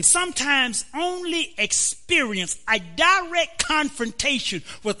Sometimes only experience, a direct confrontation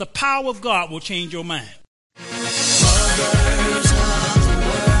with the power of God will change your mind. Brothers of the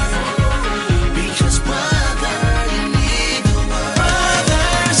word, because brother, you need the word.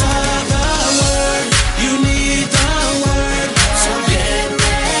 Brothers of the word, you need the word. So get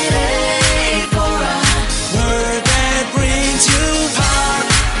ready for a word that brings you power,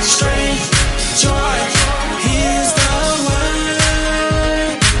 strength, joy. Here's the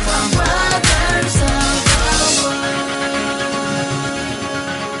word from Brothers of the word.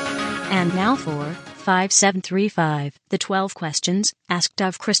 And now for 5735, the 12 questions asked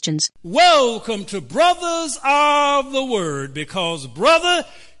of Christians. Welcome to Brothers of the Word, because, brother,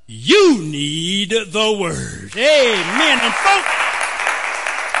 you need the Word. Amen. And folks,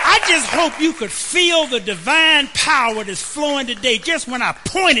 I just hope you could feel the divine power that's flowing today just when I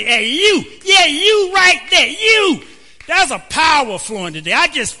pointed at you. Yeah, you right there. You. There's a power flowing today. I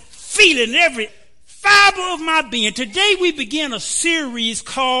just feel it in every fiber of my being. Today we begin a series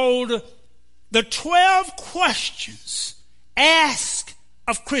called The 12 Questions Asked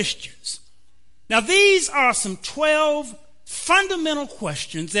of Christians. Now, these are some 12 fundamental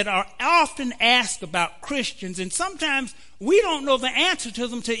questions that are often asked about Christians, and sometimes we don't know the answer to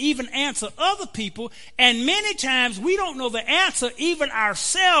them to even answer other people, and many times we don't know the answer even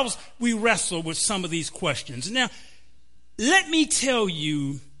ourselves. We wrestle with some of these questions. Now, let me tell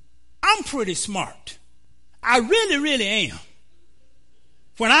you, I'm pretty smart. I really, really am.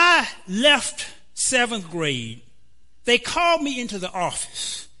 When I left 7th grade, they called me into the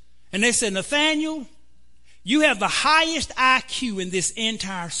office and they said, Nathaniel, you have the highest IQ in this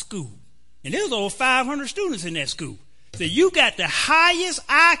entire school. And there was over 500 students in that school. So you got the highest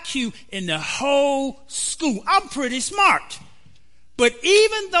IQ in the whole school. I'm pretty smart. But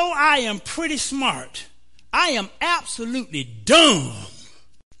even though I am pretty smart, I am absolutely dumb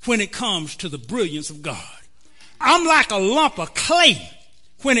when it comes to the brilliance of God. I'm like a lump of clay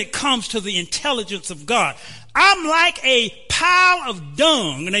when it comes to the intelligence of God. I'm like a pile of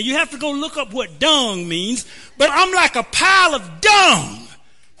dung. Now, you have to go look up what dung means, but I'm like a pile of dung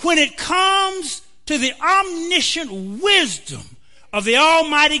when it comes to the omniscient wisdom of the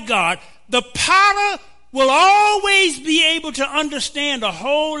Almighty God. The potter will always be able to understand a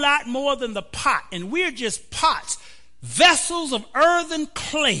whole lot more than the pot, and we're just pots, vessels of earthen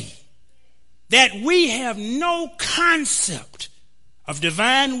clay, that we have no concept of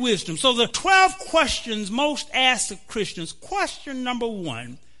divine wisdom. So the 12 questions most asked of Christians, question number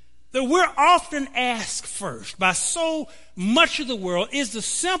 1, that we're often asked first by so much of the world, is the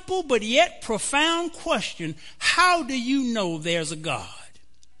simple but yet profound question, how do you know there's a God?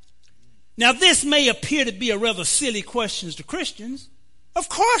 Now, this may appear to be a rather silly question to Christians. Of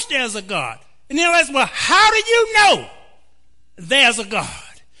course there's a God. And then let's, well, how do you know there's a God?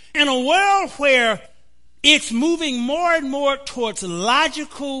 In a world where it's moving more and more towards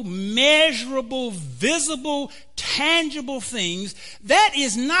logical, measurable, visible, tangible things, that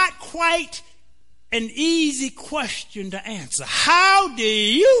is not quite an easy question to answer. How do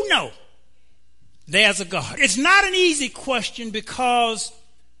you know there's a God? It's not an easy question because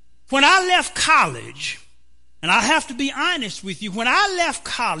when I left college, and I have to be honest with you, when I left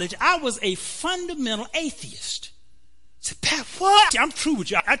college, I was a fundamental atheist. I said, Pat, what? I'm true with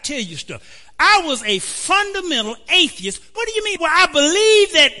you. I tell you stuff. I was a fundamental atheist. What do you mean? Well, I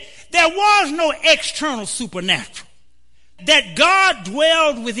believe that there was no external supernatural, that God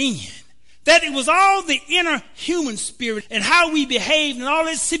dwelled within, that it was all the inner human spirit and how we behaved and all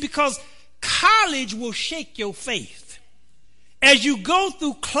this. See, because college will shake your faith. As you go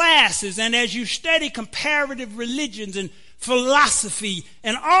through classes and as you study comparative religions and philosophy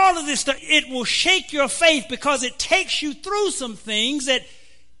and all of this stuff, it will shake your faith because it takes you through some things that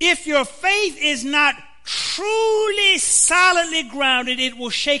if your faith is not truly solidly grounded, it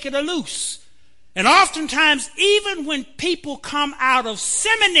will shake it loose. And oftentimes, even when people come out of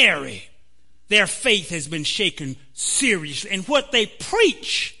seminary, their faith has been shaken seriously. And what they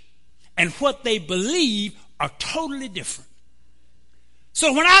preach and what they believe are totally different.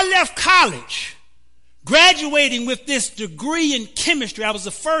 So when I left college, graduating with this degree in chemistry, I was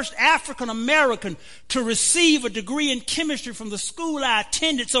the first African American to receive a degree in chemistry from the school I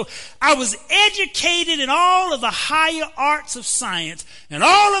attended. So I was educated in all of the higher arts of science, and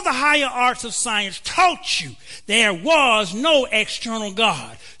all of the higher arts of science taught you there was no external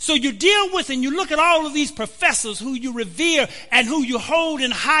God. So you deal with and you look at all of these professors who you revere and who you hold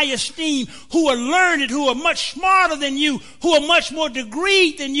in high esteem, who are learned, who are much smarter than you, who are much more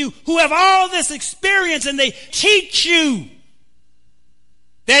degreed than you, who have all this experience, and they teach you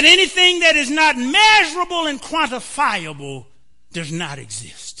that anything that is not measurable and quantifiable does not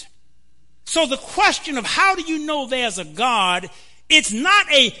exist. So the question of how do you know there's a God, it's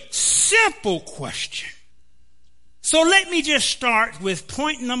not a simple question. So let me just start with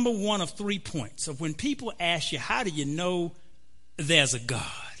point number 1 of 3 points of when people ask you, how do you know there's a God?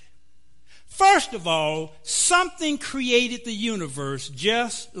 First of all, something created the universe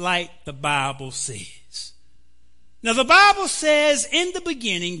just like the Bible says. Now, the Bible says in the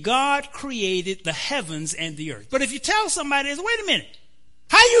beginning, God created the heavens and the earth. But if you tell somebody, wait a minute,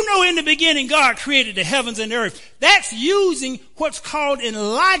 how you know in the beginning God created the heavens and the earth? That's using what's called in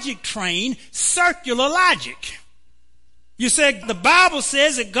logic train circular logic. You said the Bible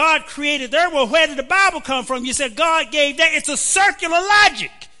says that God created the earth. Well, where did the Bible come from? You said God gave that. It's a circular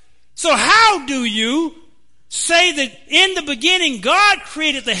logic. So how do you say that in the beginning God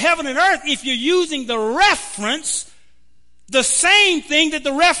created the heaven and earth if you're using the reference, the same thing that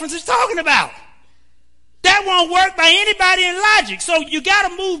the reference is talking about? That won't work by anybody in logic. So you got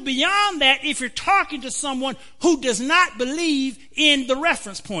to move beyond that if you're talking to someone who does not believe in the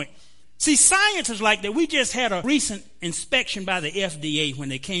reference point. See, science is like that. We just had a recent inspection by the FDA when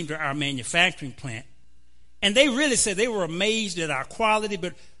they came to our manufacturing plant. And they really said they were amazed at our quality,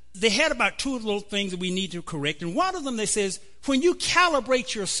 but they had about 2 little things that we need to correct. And one of them, they says, when you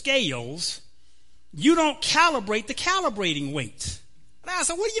calibrate your scales, you don't calibrate the calibrating weights. And I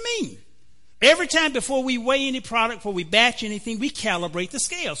said, what do you mean? Every time before we weigh any product, before we batch anything, we calibrate the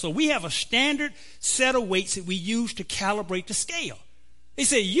scale. So we have a standard set of weights that we use to calibrate the scale. They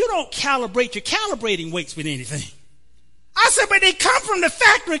said, you don't calibrate your calibrating weights with anything. I said, but they come from the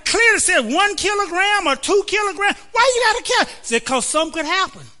factory clear. It said 1 kilogram or 2 kilograms. Why you got to calibrate? I said, because something could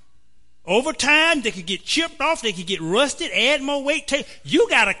happen. Over time, they could get chipped off. They could get rusted, add more weight. You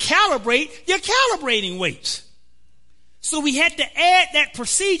got to calibrate your calibrating weights. So we had to add that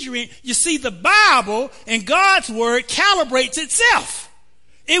procedure in. You see, the Bible and God's word calibrates itself.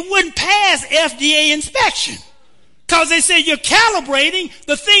 It wouldn't pass FDA inspection because they said you're calibrating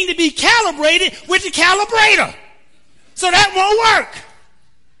the thing to be calibrated with the calibrator. So that won't work.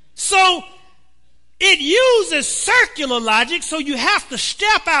 So it uses circular logic, so you have to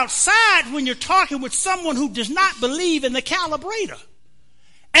step outside when you're talking with someone who does not believe in the calibrator.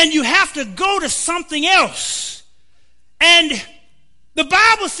 And you have to go to something else. And the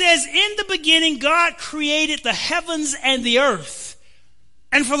Bible says, in the beginning, God created the heavens and the earth.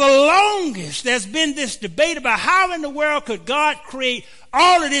 And for the longest, there's been this debate about how in the world could God create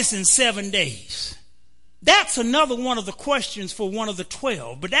all of this in 7 days. That's another one of the questions for one of the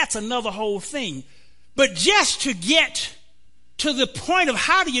 12, but that's another whole thing. But just to get to the point of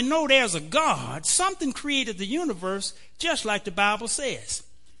how do you know there's a God, something created the universe just like the Bible says.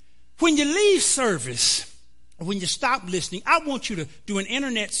 When you leave service, when you stop listening, I want you to do an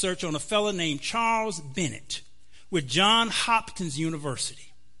internet search on a fellow named Charles Bennett with Johns Hopkins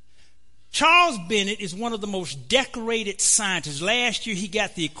University. Charles Bennett is one of the most decorated scientists. Last year, he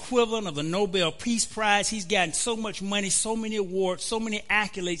got the equivalent of the Nobel Peace Prize. He's gotten so much money, so many awards, so many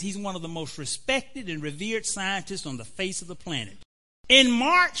accolades. He's one of the most respected and revered scientists on the face of the planet. In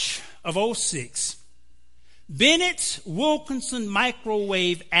March of 2006, Bennett's Wilkinson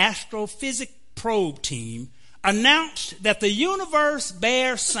Microwave Astrophysics Probe team announced that the universe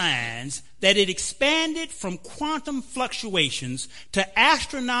bears signs that it expanded from quantum fluctuations to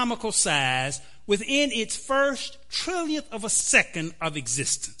astronomical size within its first trillionth of a second of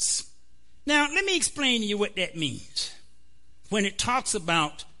existence. Now, let me explain to you what that means. When it talks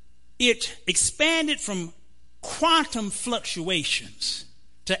about it expanded from quantum fluctuations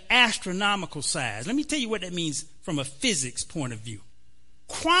to astronomical size, let me tell you what that means from a physics point of view.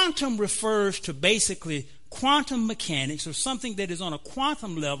 Quantum refers to basically quantum mechanics, or something that is on a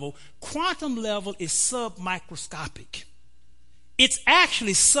quantum level. Quantum level is submicroscopic. It's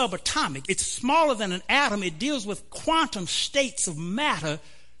actually subatomic. It's smaller than an atom. It deals with quantum states of matter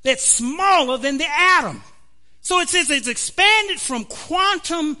that's smaller than the atom. So it says it's expanded from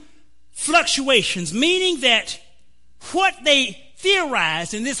quantum fluctuations, meaning that what they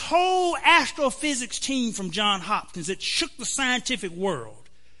theorized in this whole astrophysics team from Johns Hopkins that shook the scientific world,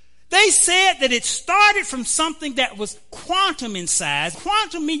 they said that it started from something that was quantum in size.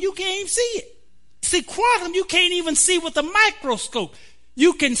 Quantum means you can't even see it. See, quantum you can't even see with a microscope.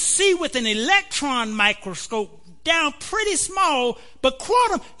 You can see with an electron microscope down pretty small, but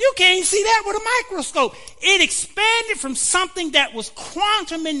quantum, you can't even see that with a microscope. It expanded from something that was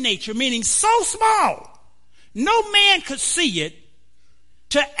quantum in nature, meaning so small, no man could see it,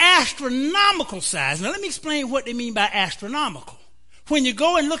 to astronomical size. Now let me explain what they mean by astronomical. When you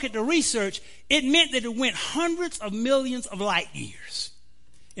go and look at the research, it meant that it went hundreds of millions of light years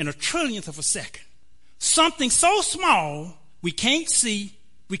in a trillionth of a second. Something so small we can't see,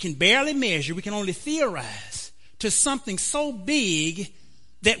 we can barely measure, we can only theorize, to something so big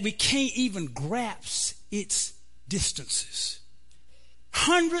that we can't even grasp its distances.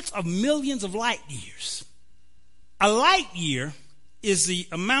 Hundreds of millions of light years. A light year is the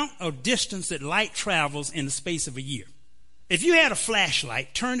amount of distance that light travels in the space of a year. If you had a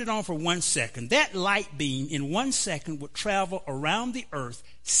flashlight, turned it on for 1 second, that light beam in 1 second would travel around the earth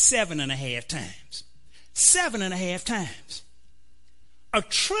 7.5 times. 7.5 times. A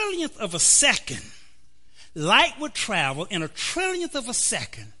trillionth of a second, light would travel in a trillionth of a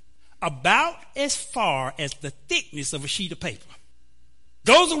second about as far as the thickness of a sheet of paper.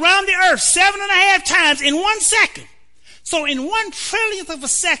 Goes around the earth 7.5 times in 1 second. So in 1 trillionth of a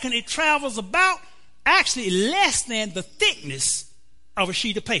second, it travels about actually less than the thickness of a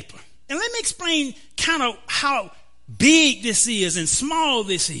sheet of paper. And let me explain kind of how big this is and small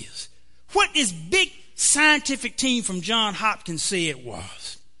this is. What this big scientific team from Johns Hopkins said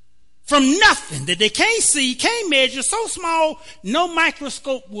was, from nothing that they can't see, can't measure, so small no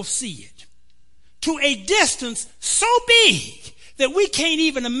microscope will see it, to a distance so big that we can't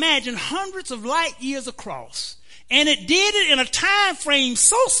even imagine, hundreds of light years across. And it did it in a time frame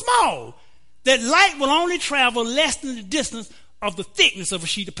so small that light will only travel less than the distance of the thickness of a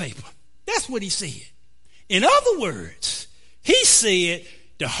sheet of paper. That's what he said. In other words, he said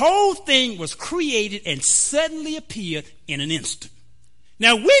the whole thing was created and suddenly appeared in an instant.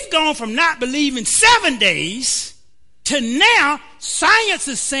 Now, we've gone from not believing 7 days to now science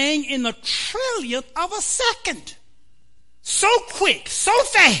is saying in the trillionth of a second. So quick, so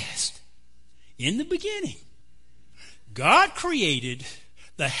fast. In the beginning, God created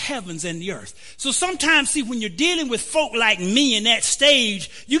the heavens and the earth. So sometimes, see, when you're dealing with folk like me in that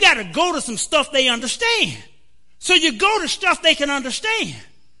stage, you got to go to some stuff they understand. So you go to stuff they can understand.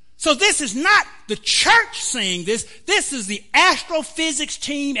 So this is not the church saying this. This is the astrophysics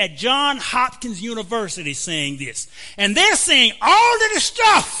team at Johns Hopkins University saying this. And they're saying all of this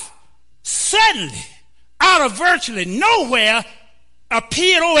stuff suddenly, out of virtually nowhere,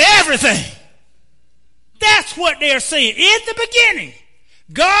 appeared over everything. That's what they're saying. In the beginning,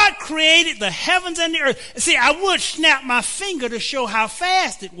 God created the heavens and the earth. See, I would snap my finger to show how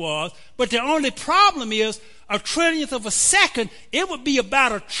fast it was, but the only problem is a trillionth of a second, it would be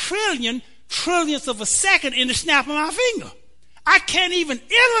about a trillionth of a second in the snap of my finger. I can't even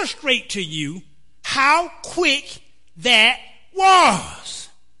illustrate to you how quick that was.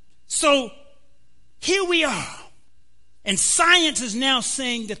 So here we are. And science is now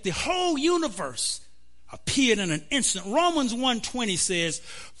saying that the whole universe appeared in an instant. Romans 1:20 says,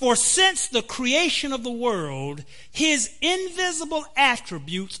 for since the creation of the world, his invisible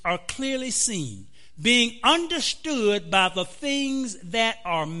attributes are clearly seen, being understood by the things that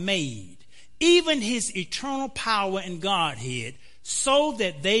are made, even his eternal power and Godhead, so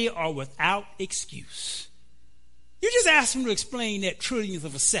that they are without excuse. You just ask him to explain that trillionth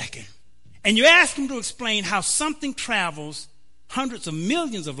of a second. And you ask him to explain how something travels hundreds of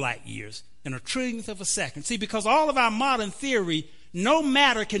millions of light years in a trillionth of a second. See, because all of our modern theory, no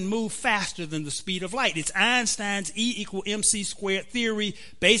matter can move faster than the speed of light. It's Einstein's E=mc² theory.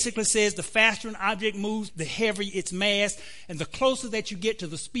 Basically says the faster an object moves, the heavier its mass, and the closer that you get to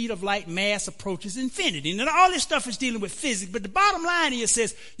the speed of light, mass approaches infinity. And all this stuff is dealing with physics, but the bottom line is,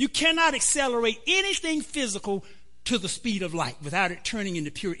 says you cannot accelerate anything physical to the speed of light without it turning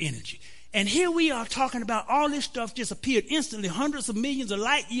into pure energy. And here we are talking about all this stuff just appeared instantly, hundreds of millions of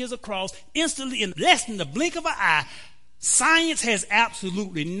light years across, instantly in less than the blink of an eye. Science has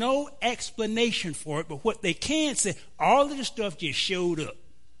absolutely no explanation for it, but what they can say, all of this stuff just showed up.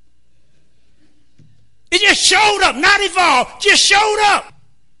 It just showed up, not evolved, just showed up.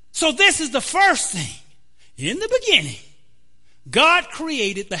 So this is the first thing. In the beginning, God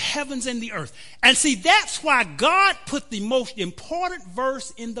created the heavens and the earth. And see, that's why God put the most important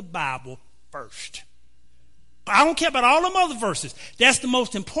verse in the Bible first. I don't care about all them other verses. That's the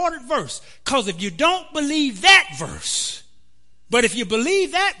most important verse. Because if you don't believe that verse, but if you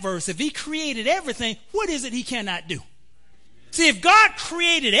believe that verse, if he created everything, what is it he cannot do? See, if God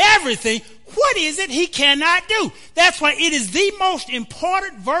created everything, what is it he cannot do? That's why it is the most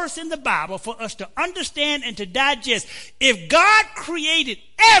important verse in the Bible for us to understand and to digest. If God created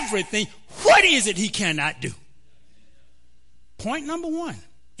everything, what is it he cannot do? Point number one,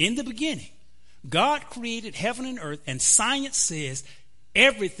 in the beginning, God created heaven and earth, and science says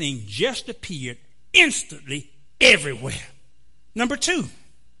everything just appeared instantly everywhere. Number two,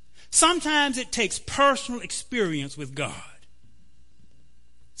 sometimes it takes personal experience with God.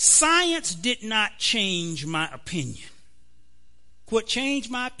 Science did not change my opinion. What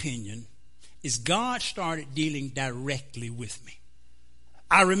changed my opinion, is God started dealing directly with me.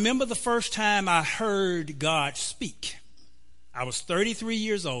 I remember the first time I heard God speak. I was 33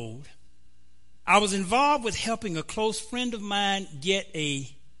 years old. I was involved with helping a close friend of mine get a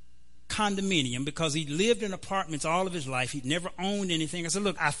condominium because he lived in apartments all of his life. He'd never owned anything. I said,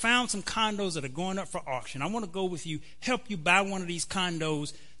 look, I found some condos that are going up for auction. I want to go with you, help you buy one of these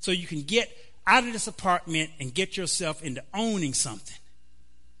condos so you can get out of this apartment and get yourself into owning something.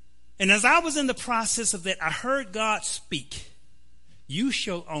 And as I was in the process of that, I heard God speak. You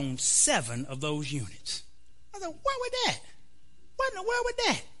shall own 7 of those units. I thought, what was that? What in the world was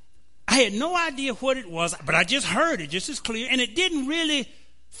that? I had no idea what it was, but I just heard it just as clear, and it didn't really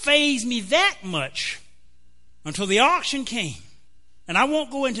faze me that much until the auction came. And I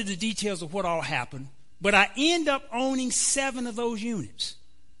won't go into the details of what all happened, but I end up owning 7 of those units.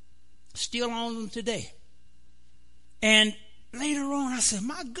 Still own them today. And later on, I said,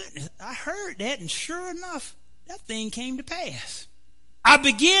 my goodness, I heard that, and sure enough, that thing came to pass. I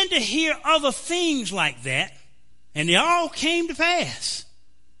began to hear other things like that, and they all came to pass.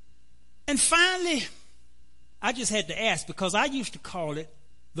 And finally, I just had to ask, because I used to call it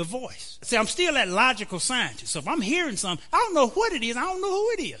the voice. See, I'm still that logical scientist. So if I'm hearing something, I don't know what it is. I don't know who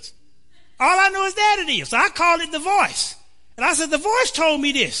it is. All I know is that it is. So I called it the voice. And I said, the voice told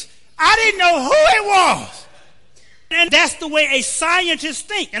me this. I didn't know who it was. And that's the way a scientist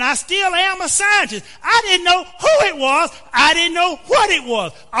thinks. And I still am a scientist. I didn't know who it was. I didn't know what it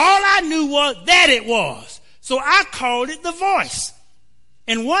was. All I knew was that it was. So I called it the voice.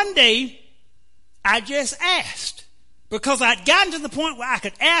 And one day, I just asked. Because I'd gotten to the point where I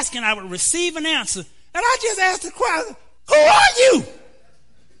could ask and I would receive an answer. And I just asked the question, who are you?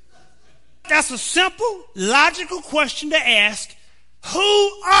 That's a simple, logical question to ask.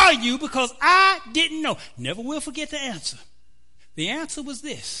 Who are you? Because I didn't know. Never will forget the answer. The answer was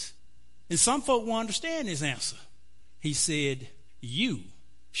this. And some folk will understand his answer. He said, you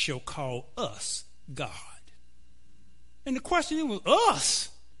shall call us God. And the question was, us?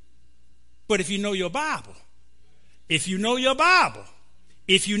 But if you know your Bible, Genesis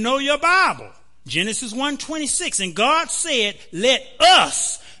 1:26, and God said, let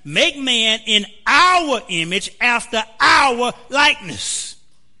us make man in our image after our likeness.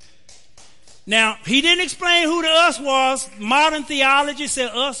 Now, he didn't explain who the us was. Modern theology said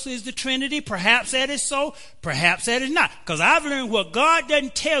us is the Trinity. Perhaps that is so. Perhaps that is not. Because I've learned what God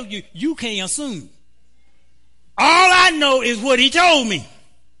doesn't tell you, you can't assume. All I know is what he told me.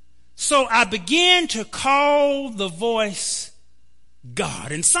 So I began to call the voice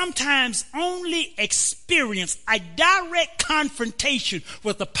God. And sometimes only experience, a direct confrontation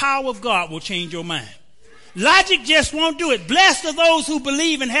with the power of God will change your mind. Logic just won't do it. Blessed are those who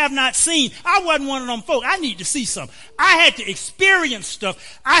believe and have not seen. I wasn't one of them folk. I need to see something. I had to experience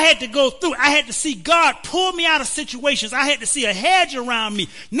stuff. I had to go through. I had to see God pull me out of situations. I had to see a hedge around me.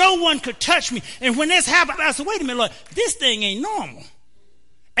 No one could touch me. And when this happened, I said, wait a minute, Lord, this thing ain't normal.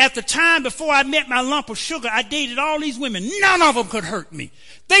 At the time before I met my lump of sugar, I dated all these women. None of them could hurt me.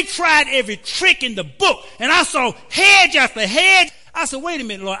 They tried every trick in the book, and I saw hedge after hedge. I said, wait a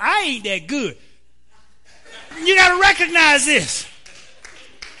minute, Lord, I ain't that good. You got to recognize this.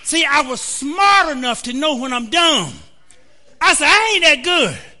 See, I was smart enough to know when I'm dumb. I said, I ain't that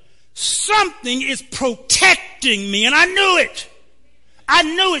good. Something is protecting me, and I knew it. I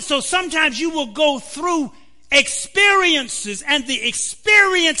knew it. So sometimes you will go through experiences, and the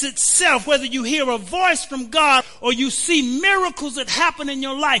experience itself, whether you hear a voice from God or you see miracles that happen in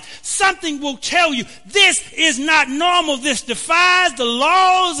your life, something will tell you this is not normal. This defies the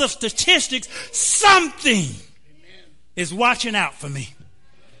laws of statistics. Something is watching out for me.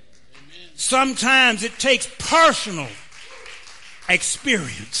 Sometimes it takes personal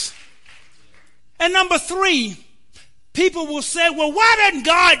experience. And number 3, people will say, well, why doesn't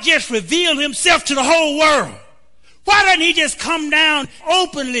God just reveal himself to the whole world? Why doesn't he just come down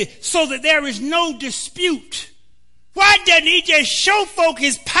openly so that there is no dispute? Why doesn't he just show folk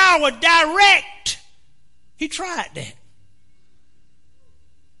his power direct? He tried that.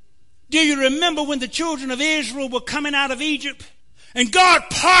 Do you remember when the children of Israel were coming out of Egypt? And God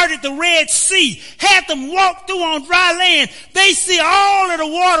parted the Red Sea, had them walk through on dry land. They see all of the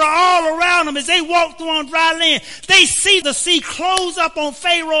water all around them as they walk through on dry land. They see the sea close up on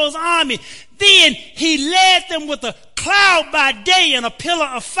Pharaoh's army. Then he led them with a cloud by day and a pillar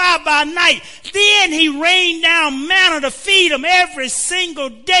of fire by night. Then he rained down manna to feed them every single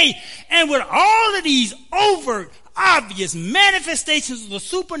day. And with all of these overt, obvious manifestations of the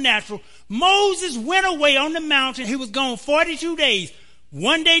supernatural, Moses went away on the mountain. He was gone 42 days.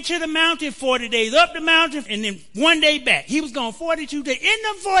 1 day to the mountain, 40 days up the mountain, and then 1 day back. He was gone 42 days. In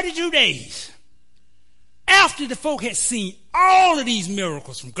them 42 days, after the folk had seen all of these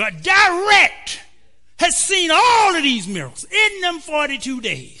miracles from God, direct, had seen all of these miracles in them 42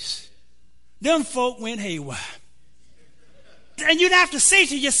 days, them folk went haywire. And you'd have to say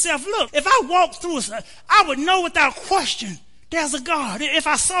to yourself, look, if I walked through, I would know without question there's a God. If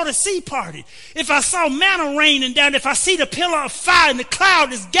I saw the sea parted, if I saw manna raining down, if I see the pillar of fire and the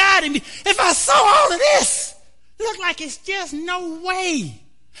cloud is guiding me, if I saw all of this, look like it's just no way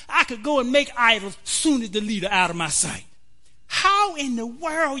I could go and make idols soon as the leader out of my sight. How in the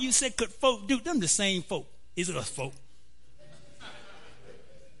world, you said, could folk do? Them the same folk. Is it us folk?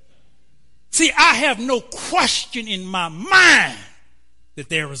 See, I have no question in my mind that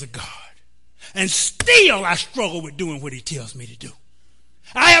there is a God. And still I struggle with doing what he tells me to do.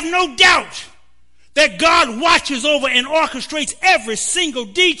 I have no doubt that God watches over and orchestrates every single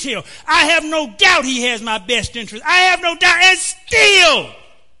detail. I have no doubt he has my best interest. I have no doubt. And still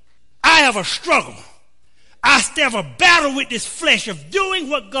I have a struggle. I still have a battle with this flesh of doing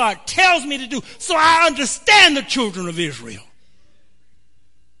what God tells me to do. So I understand the children of Israel.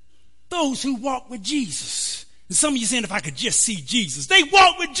 Those who walk with Jesus. And some of you saying, if I could just see Jesus. They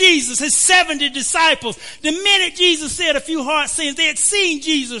walked with Jesus, his 70 disciples. The minute Jesus said a few hard sayings, they had seen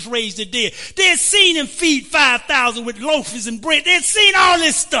Jesus raise the dead. They had seen him feed 5,000 with loaves and bread. They had seen all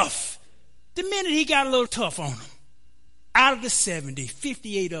this stuff. The minute he got a little tough on them, out of the 70,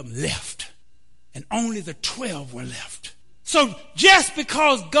 58 of them left. And only the 12 were left. So just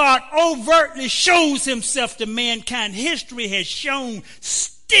because God overtly shows himself to mankind, history has shown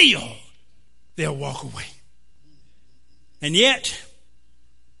still they'll walk away. And yet,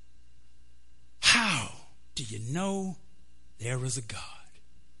 how do you know there is a God?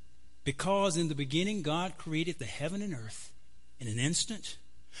 Because in the beginning, God created the heaven and earth in an instant.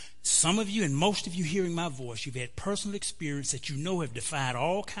 Some of you and most of you hearing my voice, you've had personal experience that you know have defied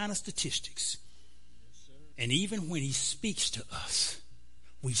all kind of statistics. And even when he speaks to us,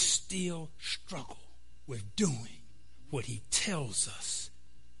 we still struggle with doing what he tells us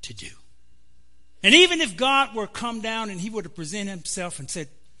to do. And even if God were to come down and he were to present himself and said,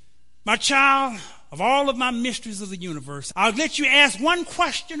 my child, of all of my mysteries of the universe, I'll let you ask one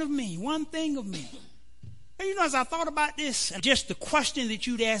question of me, one thing of me. And you know, as I thought about this, and just the question that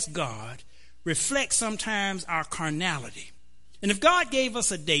you'd ask God reflects sometimes our carnality. And if God gave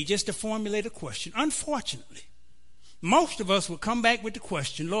us a day just to formulate a question, unfortunately, most of us would come back with the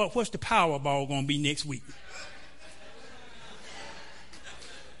question, Lord, what's the Powerball going to be next week?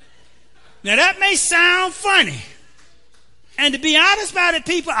 Now, that may sound funny. And to be honest about it,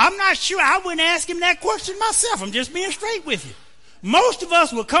 people, I'm not sure I wouldn't ask him that question myself. I'm just being straight with you. Most of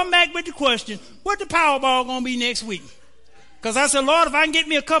us will come back with the question, what the Powerball going to be next week? Because I said, Lord, if I can get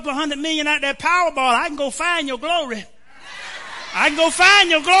me a couple of $100 million out of that Powerball, I can go find your glory. I can go find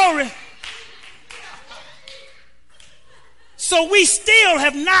your glory. So we still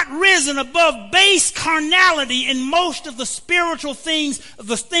have not risen above base carnality in most of the spiritual things,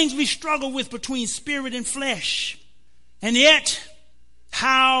 the things we struggle with between spirit and flesh. And yet,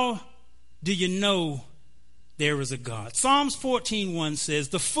 how do you know there is a God? Psalms 14:1 says,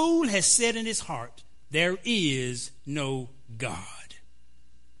 the fool has said in his heart, there is no God.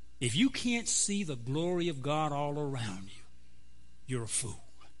 If you can't see the glory of God all around you, you're a fool.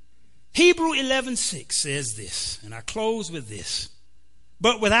 Hebrews 11:6 says this, and I close with this.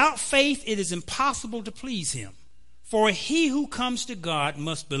 But without faith it is impossible to please him. For he who comes to God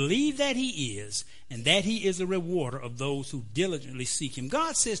must believe that he is, and that he is a rewarder of those who diligently seek him.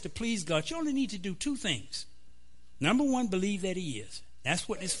 God says to please God, you only need to do two things. Number one, believe that he is. That's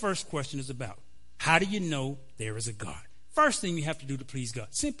what this first question is about. How do you know there is a God? First thing you have to do to please God,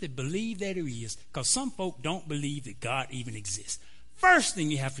 simply believe that he is, because some folk don't believe that God even exists. First thing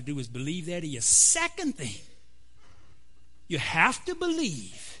you have to do is believe that he is. Second thing, you have to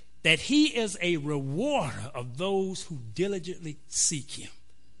believe that he is a rewarder of those who diligently seek him.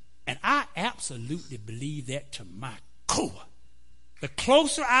 And I absolutely believe that to my core. The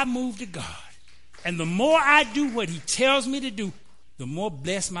closer I move to God and the more I do what he tells me to do, the more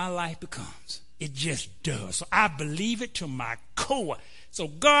blessed my life becomes. It just does. So I believe it to my core. So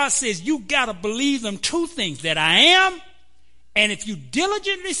God says you got to believe them two things, that I am, and if you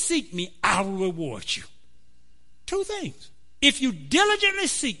diligently seek me, I will reward you. Two things. If you diligently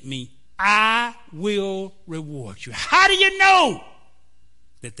seek me, I will reward you. How do you know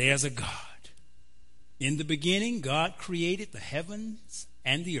that there's a God? In the beginning, God created the heavens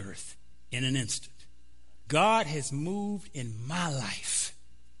and the earth in an instant. God has moved in my life.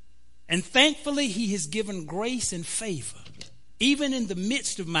 And thankfully, he has given grace and favor Even in the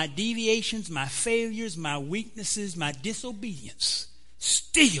midst of my deviations, my failures, my weaknesses, my disobedience,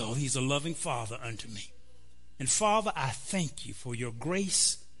 still he's a loving Father unto me. And Father, I thank you for your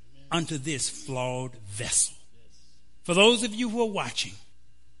grace unto this flawed vessel. For those of you who are watching,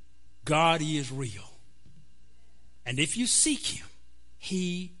 God is real. And if you seek him,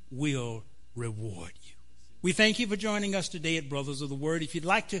 he will reward you. We thank you for joining us today at Brothers of the Word. If you'd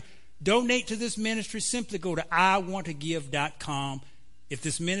like to donate to this ministry, simply go to iwanttogive.com if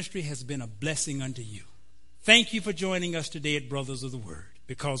this ministry has been a blessing unto you. Thank you for joining us today at Brothers of the Word,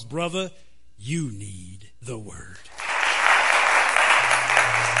 because, brother, you need the Word.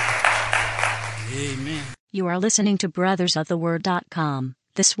 Amen. You are listening to brothersoftheword.com.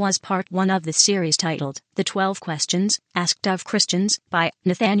 This was part 1 of the series titled The 12 Questions Asked of Christians by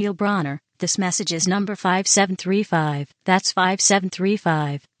Nathaniel Bronner. This message is number 5735. That's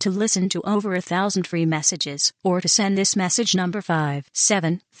 5735. To listen to over 1,000 free messages, or to send this message number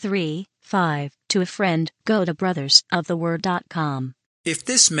 5735 to a friend, go to brothersoftheword.com. If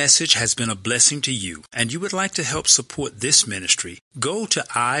this message has been a blessing to you and you would like to help support this ministry, go to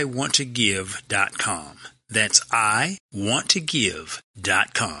iwanttogive.com. That's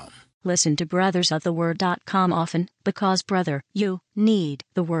iwanttogive.com. Listen to brothersoftheword.com often, because, brother, you need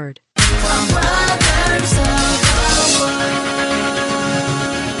the Word. Brothers of